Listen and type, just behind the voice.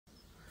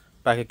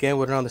Back again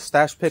with another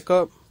stash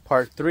pickup,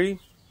 part 3.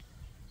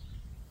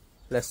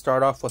 Let's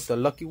start off with the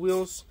Lucky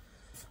Wheels.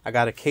 I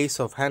got a case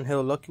of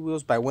handheld Lucky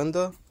Wheels by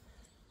Winda.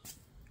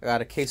 I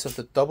got a case of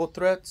the double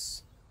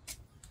threads.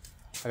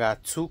 I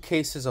got 2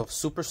 cases of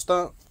Super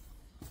Stunt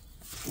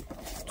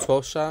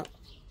 12 shot.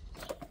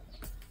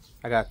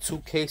 I got 2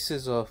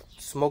 cases of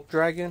Smoke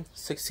Dragon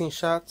 16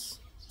 shots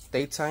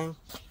daytime.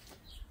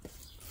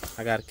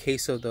 I got a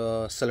case of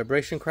the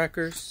Celebration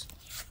Crackers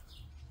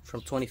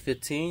from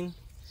 2015.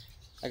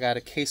 I got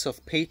a case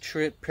of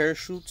Patriot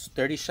Parachutes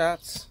 30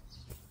 shots.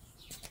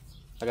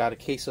 I got a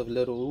case of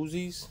Little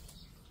Uzis.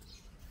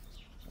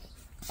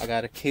 I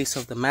got a case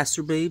of the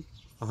Master Babe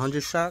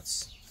 100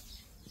 shots.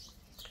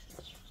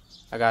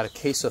 I got a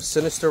case of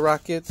Sinister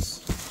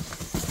Rockets.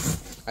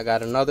 I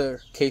got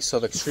another case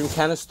of Extreme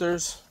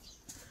Canisters.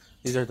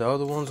 These are the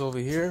other ones over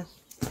here.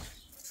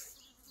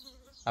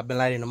 I've been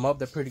lighting them up,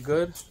 they're pretty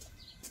good.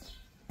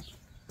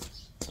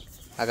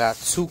 I got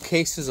 2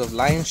 cases of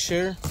Lion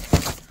Share.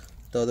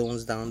 The other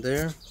one's down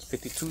there,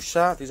 52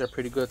 shot. These are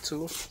pretty good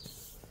too.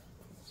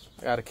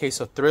 I got a case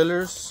of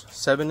Thrillers,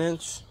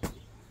 7-inch.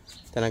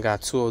 Then I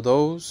got 2 of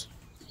those.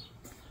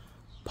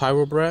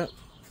 Pyro Brat.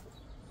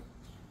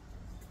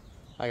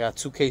 I got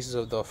 2 cases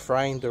of the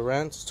Frying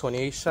Durants,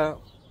 28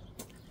 shot.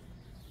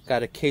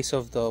 Got a case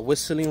of the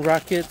Whistling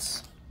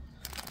Rockets.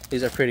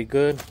 These are pretty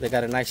good. They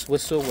got a nice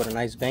whistle with a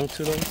nice bang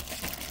to them.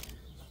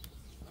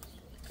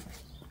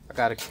 I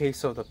got a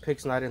case of the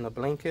Pigs Night in the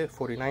Blanket,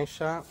 49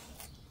 shot.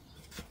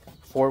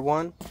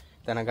 4-1.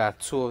 Then I got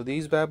 2 of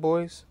these bad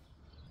boys.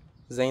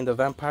 Zane the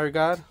Vampire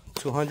God,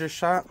 200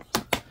 shot.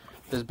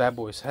 This bad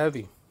boy is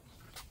heavy.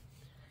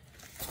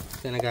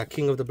 Then I got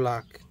King of the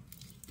Block.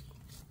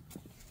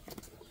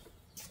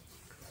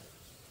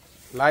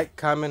 Like,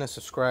 comment, and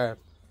subscribe.